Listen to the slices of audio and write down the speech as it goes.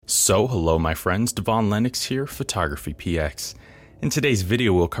So, hello my friends, Devon Lennox here, Photography PX. In today's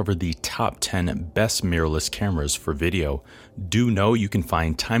video, we'll cover the top 10 best mirrorless cameras for video. Do know you can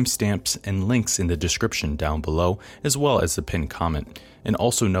find timestamps and links in the description down below, as well as the pinned comment. And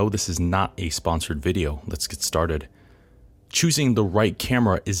also know this is not a sponsored video. Let's get started. Choosing the right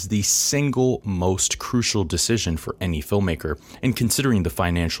camera is the single most crucial decision for any filmmaker, and considering the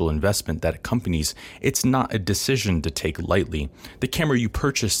financial investment that accompanies, it's not a decision to take lightly. The camera you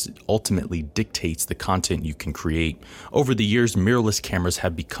purchase ultimately dictates the content you can create. Over the years, mirrorless cameras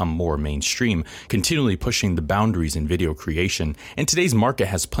have become more mainstream, continually pushing the boundaries in video creation, and today's market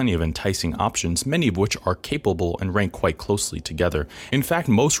has plenty of enticing options, many of which are capable and rank quite closely together. In fact,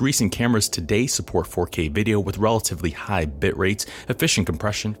 most recent cameras today support 4K video with relatively high bit rates, efficient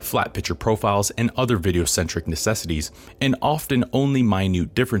compression, flat picture profiles, and other video-centric necessities, and often only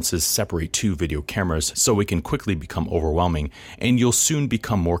minute differences separate two video cameras, so it can quickly become overwhelming, and you'll soon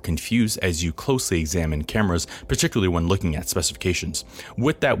become more confused as you closely examine cameras, particularly when looking at specifications.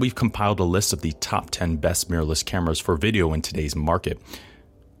 With that, we've compiled a list of the top 10 best mirrorless cameras for video in today's market.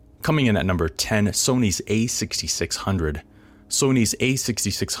 Coming in at number 10, Sony's a6600. Sony's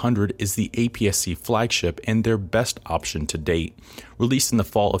a6600 is the APS-C flagship and their best option to date. Released in the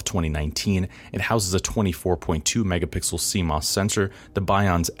fall of 2019, it houses a 24.2 megapixel CMOS sensor, the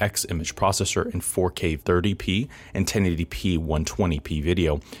Bion's X image processor, and 4K 30p and 1080p 120p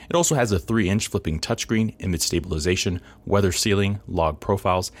video. It also has a 3-inch flipping touchscreen, image stabilization, weather sealing, log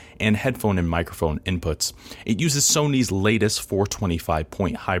profiles, and headphone and microphone inputs. It uses Sony's latest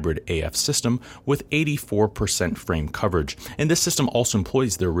 425-point hybrid AF system with 84% frame coverage. And this system also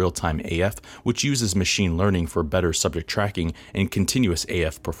employs their real-time AF, which uses machine learning for better subject tracking and continuous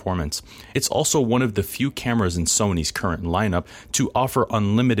AF performance. It's also one of the few cameras in Sony's current lineup to offer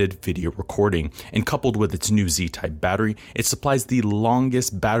unlimited video recording, and coupled with its new Z-type battery, it supplies the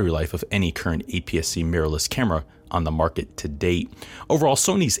longest battery life of any current APS-C mirrorless camera on the market to date. Overall,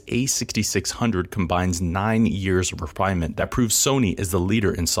 Sony's a6600 combines 9 years of refinement that proves Sony is the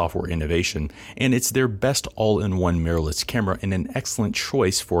leader in software innovation, and it's their best all-in-one mirrorless camera and an excellent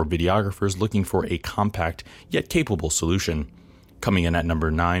choice for videographers looking for a compact yet capable solution. Coming in at number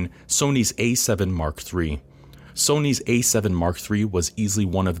 9, Sony's a7 Mark III. Sony's a7 Mark III was easily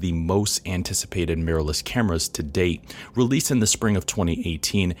one of the most anticipated mirrorless cameras to date. Released in the spring of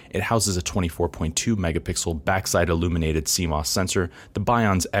 2018, it houses a 24.2 megapixel backside illuminated CMOS sensor, the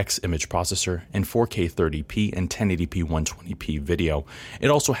Bion's X image processor, and 4K 30p and 1080p 120p video. It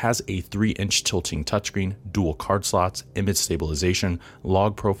also has a 3-inch tilting touchscreen, dual card slots, image stabilization,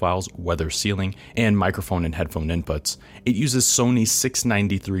 log profiles, weather sealing, and microphone and headphone inputs. It uses Sony's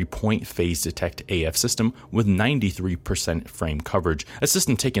 693-point phase detect AF system with 93% frame coverage, a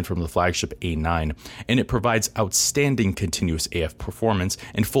system taken from the flagship A9, and it provides outstanding continuous AF performance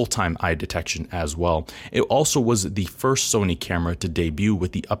and full-time eye detection as well. It also was the first Sony camera to debut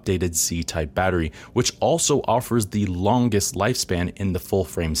with the updated Z-type battery, which also offers the longest lifespan in the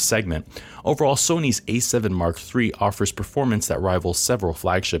full-frame segment. Overall, Sony's a7 Mark III offers performance that rivals several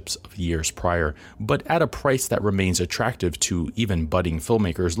flagships of years prior, but at a price that remains attractive to even budding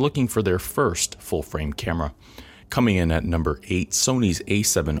filmmakers looking for their first full-frame camera. Coming in at number 8, Sony's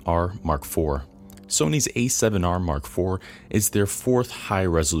a7R Mark IV. Sony's a7R Mark IV is their fourth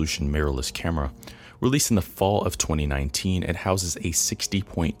high-resolution mirrorless camera. Released in the fall of 2019, it houses a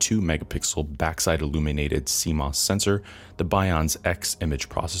 60.2 megapixel backside illuminated CMOS sensor, the Bion's X image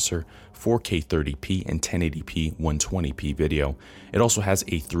processor, 4K 30p and 1080p 120p video. It also has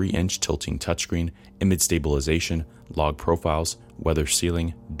a 3-inch tilting touchscreen, image stabilization, log profiles, weather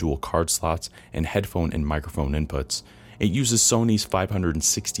sealing, dual card slots, and headphone and microphone inputs. It uses Sony's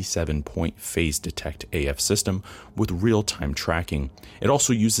 567-point phase detect AF system with real-time tracking. It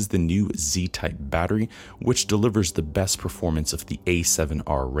also uses the new Z-type battery, which delivers the best performance of the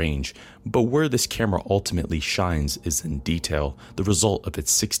A7R range. But where this camera ultimately shines is in detail, the result of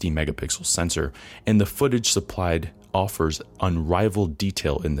its 60-megapixel sensor, and the footage supplied offers unrivaled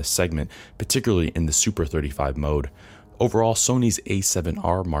detail in this segment, particularly in the Super 35 mode. Overall, Sony's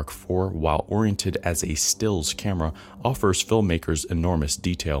a7R Mark IV, while oriented as a stills camera, offers filmmakers enormous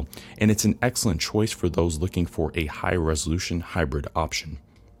detail, and it's an excellent choice for those looking for a high-resolution hybrid option.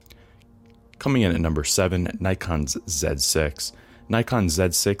 Coming in at number 7, Nikon's Z6. Nikon's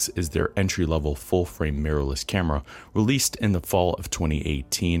Z6 is their entry-level full-frame mirrorless camera, released in the fall of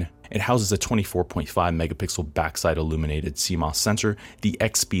 2018. It houses a 24.5 megapixel backside illuminated CMOS sensor, the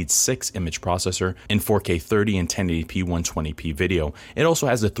X-Speed 6 image processor, and 4K 30 and 1080p 120p video. It also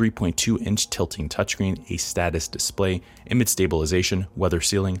has a 3.2-inch tilting touchscreen, a status display, image stabilization, weather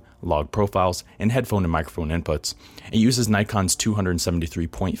sealing, log profiles, and headphone and microphone inputs. It uses Nikon's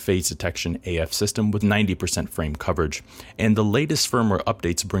 273-point phase detection AF system with 90% frame coverage, and the latest firmware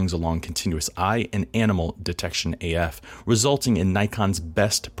updates brings along continuous eye and animal detection AF, resulting in Nikon's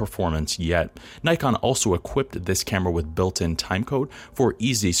best performance yet. Nikon also equipped this camera with built-in timecode for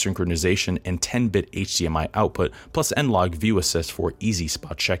easy synchronization and 10-bit HDMI output, plus N-Log view assist for easy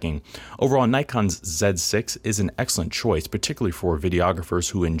spot checking. Overall, Nikon's Z6 is an excellent choice, particularly for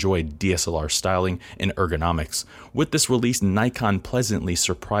videographers who enjoy DSLR styling and ergonomics. With this release, Nikon pleasantly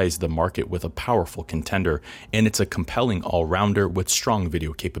surprised the market with a powerful contender, and it's a compelling all-rounder with strong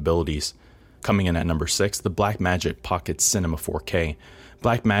video capabilities. Coming in at number 6, the Blackmagic Pocket Cinema 4K.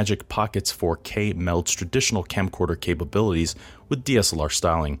 Blackmagic Pocket's 4K melds traditional camcorder capabilities with DSLR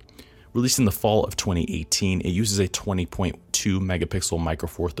styling. Released in the fall of 2018, it uses a 20.2 megapixel micro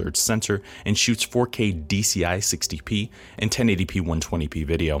four thirds sensor and shoots 4K DCI 60p and 1080p 120p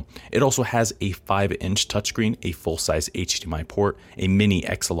video. It also has a 5-inch touchscreen, a full-size HDMI port, a mini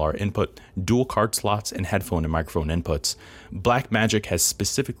XLR input, dual card slots, and headphone and microphone inputs. Blackmagic has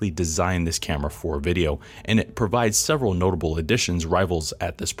specifically designed this camera for video, and it provides several notable additions rivals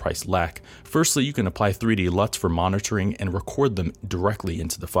at this price lack. Firstly, you can apply 3D LUTs for monitoring and record them directly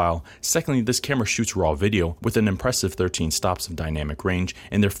into the file. Secondly, this camera shoots raw video with an impressive 13 stops of dynamic range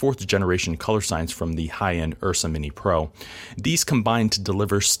and their 4th generation color science from the high-end Ursa Mini Pro. These combine to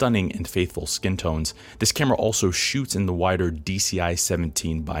deliver stunning and faithful skin tones. This camera also shoots in the wider DCI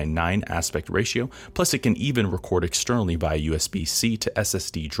 17:9 aspect ratio, plus it can even record externally via USB-C to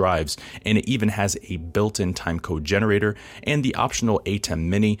SSD drives, and it even has a built-in timecode generator and the optional ATEM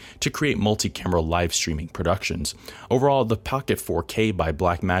Mini to create multi-camera live streaming productions. Overall, the Pocket 4K by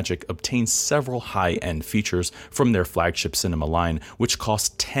Blackmagic obtains several high-end features from their flagship cinema line, which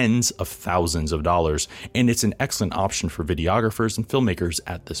cost tens of thousands of dollars, and it's an excellent option for videographers and filmmakers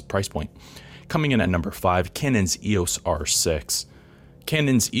at this price point. Coming in at number 5, Canon's EOS R6.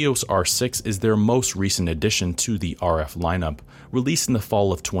 Canon's EOS R6 is their most recent addition to the RF lineup. Released in the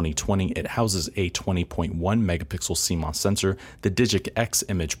fall of 2020, it houses a 20.1 megapixel CMOS sensor, the Digic X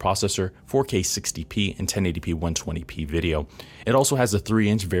image processor, 4K 60p and 1080p 120p video. It also has a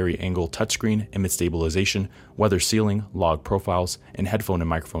 3-inch vari-angle touchscreen, image stabilization, weather sealing, log profiles, and headphone and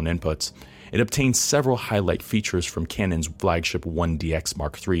microphone inputs. It obtains several highlight features from Canon's flagship 1DX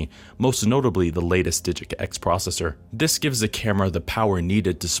Mark III, most notably the latest Digic X processor. This gives the camera the power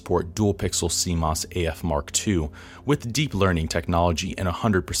needed to support dual-pixel CMOS AF Mark II. With deep learning technology and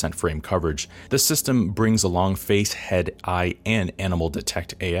 100% frame coverage, the system brings along face, head, eye, and animal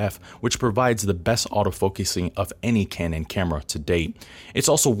detect AF, which provides the best autofocusing of any Canon camera to date. It's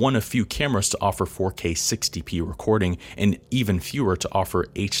also one of few cameras to offer 4K 60p recording, and even fewer to offer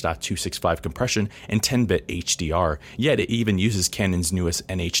H.265 compression and 10-bit HDR, yet it even uses Canon's newest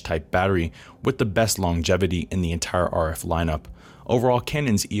NH-type battery with the best longevity in the entire RF lineup. Overall,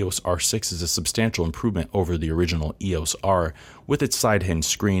 Canon's EOS R6 is a substantial improvement over the original EOS R. With its side-hinge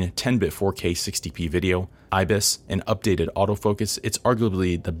screen, 10-bit 4K 60p video, IBIS, and updated autofocus, it's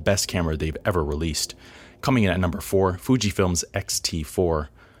arguably the best camera they've ever released. Coming in at number 4, Fujifilm's X-T4.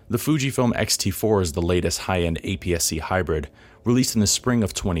 The Fujifilm X-T4 is the latest high-end APS-C hybrid. Released in the spring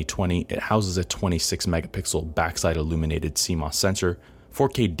of 2020, it houses a 26 megapixel backside illuminated CMOS sensor,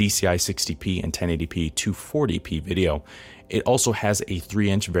 4K DCI 60p and 1080p 240p video. It also has a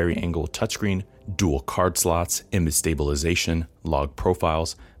 3-inch vari-angle touchscreen, dual card slots, image stabilization, log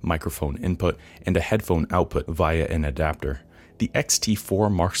profiles, microphone input, and a headphone output via an adapter. The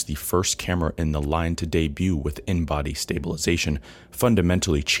X-T4 marks the first camera in the line to debut with in-body stabilization,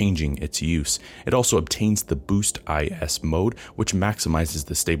 fundamentally changing its use. It also obtains the Boost IS mode, which maximizes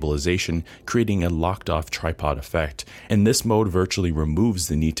the stabilization, creating a locked-off tripod effect. And this mode virtually removes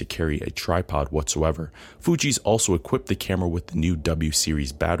the need to carry a tripod whatsoever. Fuji's also equipped the camera with the new W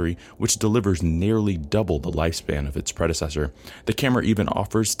series battery, which delivers nearly double the lifespan of its predecessor. The camera even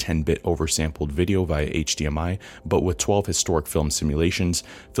offers 10-bit oversampled video via HDMI, but with 12 historic film simulations,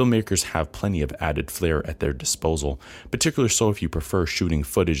 filmmakers have plenty of added flair at their disposal, particularly so if you prefer shooting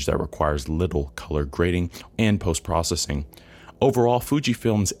footage that requires little color grading and post-processing. Overall,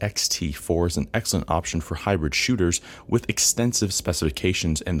 Fujifilm's X-T4 is an excellent option for hybrid shooters with extensive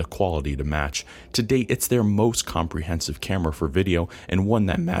specifications and the quality to match. To date, it's their most comprehensive camera for video and one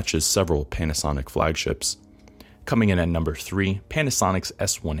that matches several Panasonic flagships. Coming in at number 3, Panasonic's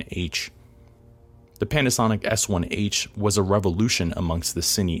S1H. The Panasonic S1H was a revolution amongst the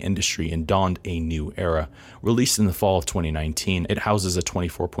cine industry and dawned a new era. Released in the fall of 2019, it houses a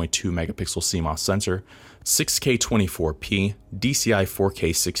 24.2 megapixel CMOS sensor, 6K 24p, DCI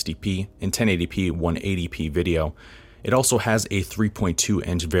 4K 60p, and 1080p 180p video. It also has a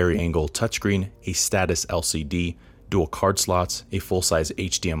 3.2-inch vari-angle touchscreen, a status LCD, dual card slots, a full-size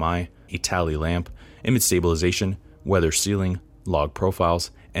HDMI, a tally lamp, image stabilization, weather sealing, log profiles,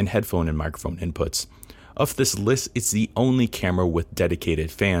 and headphone and microphone inputs. Of this list, it's the only camera with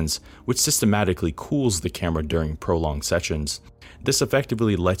dedicated fans, which systematically cools the camera during prolonged sessions. This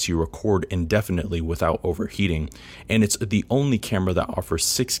effectively lets you record indefinitely without overheating, and it's the only camera that offers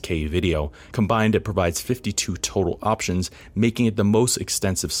 6K video. Combined, it provides 52 total options, making it the most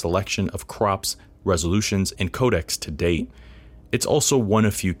extensive selection of crops, resolutions, and codecs to date. It's also one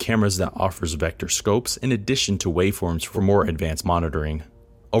of few cameras that offers vector scopes in addition to waveforms for more advanced monitoring.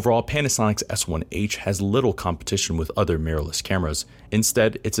 Overall, Panasonic's S1H has little competition with other mirrorless cameras.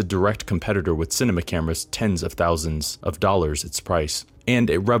 Instead, it's a direct competitor with cinema cameras tens of thousands of dollars its price. And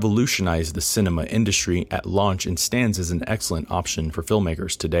it revolutionized the cinema industry at launch and stands as an excellent option for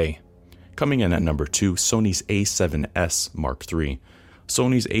filmmakers today. Coming in at number 2, Sony's A7S Mark III.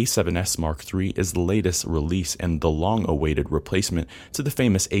 Sony's A7S Mark III is the latest release and the long-awaited replacement to the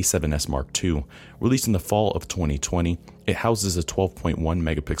famous A7S Mark II. Released in the fall of 2020, it houses a 12.1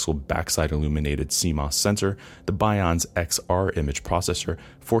 megapixel backside illuminated CMOS sensor, the Bionz XR image processor,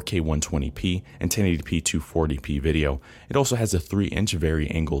 4K 120p, and 1080p 240p video. It also has a 3-inch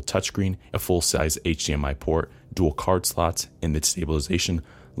vari-angle touchscreen, a full-size HDMI port, dual card slots, image stabilization,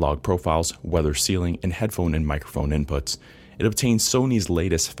 log profiles, weather sealing, and headphone and microphone inputs. It obtains Sony's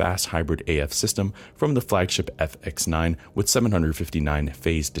latest fast hybrid AF system from the flagship FX9 with 759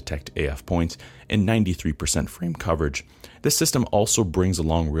 phase detect AF points and 93% frame coverage. This system also brings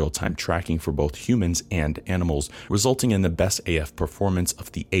along real-time tracking for both humans and animals, resulting in the best AF performance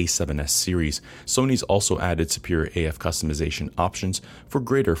of the A7S series. Sony's also added superior AF customization options for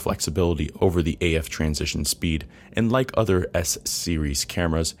greater flexibility over the AF transition speed, and like other S-series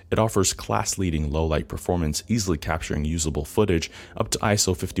cameras, it offers class-leading low-light performance, easily capturing usable footage up to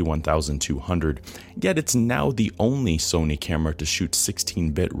ISO 51200. Yet it's now the only Sony camera to shoot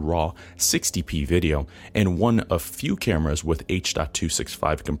 16-bit RAW 60p video, and one of few cameras with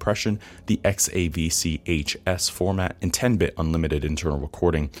H.265 compression, the XAVC-HS format, and 10-bit unlimited internal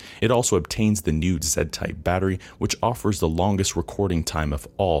recording. It also obtains the new Z-type battery, which offers the longest recording time of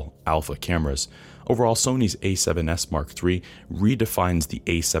all alpha cameras. Overall, Sony's A7S Mark III redefines the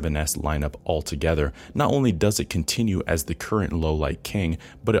A7S lineup altogether. Not only does it continue as the current low-light king,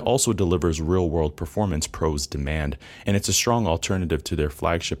 but it also delivers real-world performance pros demand, and it's a strong alternative to their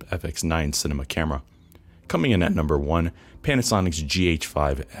flagship FX9 cinema camera. Coming in at number 1, Panasonic's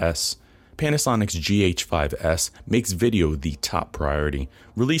GH5S. Panasonic's GH5S makes video the top priority.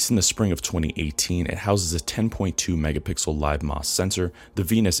 Released in the spring of 2018, it houses a 10.2 megapixel live MOS sensor, the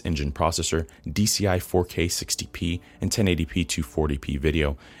Venus engine processor, DCI 4K 60p, and 1080p 240p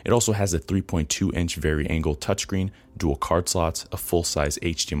video. It also has a 3.2-inch vari-angle touchscreen, dual card slots, a full-size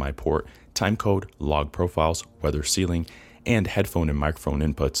HDMI port, timecode, log profiles, weather sealing, and headphone and microphone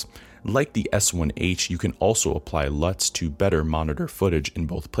inputs. Like the S1H, you can also apply LUTs to better monitor footage in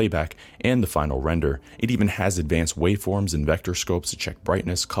both playback and the final render. It even has advanced waveforms and vector scopes to check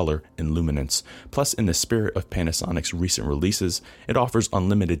brightness, color, and luminance. Plus, in the spirit of Panasonic's recent releases, it offers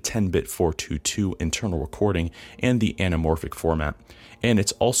unlimited 10-bit 422 internal recording and the anamorphic format. And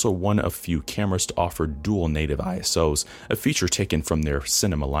it's also one of few cameras to offer dual native ISOs, a feature taken from their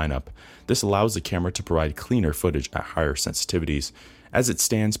cinema lineup. This allows the camera to provide cleaner footage at higher sensitivities. As it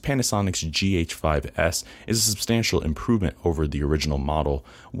stands, Panasonic's GH5S is a substantial improvement over the original model.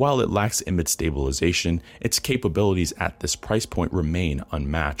 While it lacks image stabilization, its capabilities at this price point remain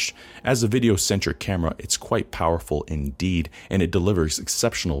unmatched. As a video-centric camera, it's quite powerful indeed, and it delivers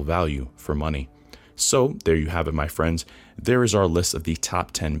exceptional value for money. So there you have it, my friends. There is our list of the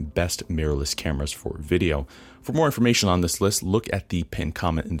top 10 best mirrorless cameras for video. For more information on this list, look at the pinned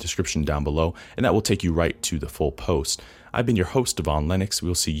comment in the description down below, and that will take you right to the full post. I've been your host, Devon Lennox.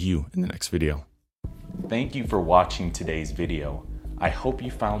 We'll see you in the next video. Thank you for watching today's video. I hope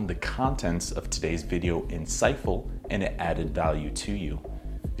you found the contents of today's video insightful and it added value to you.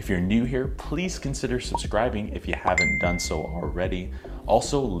 If you're new here, please consider subscribing if you haven't done so already.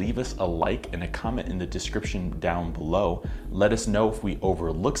 Also, leave us a like and a comment in the description down below. Let us know if we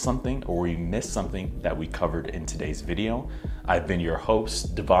overlooked something or we missed something that we covered in today's video. I've been your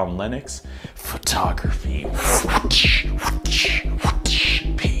host, Devon Lennox.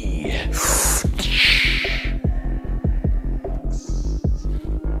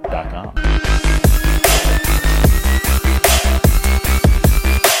 Photography.com.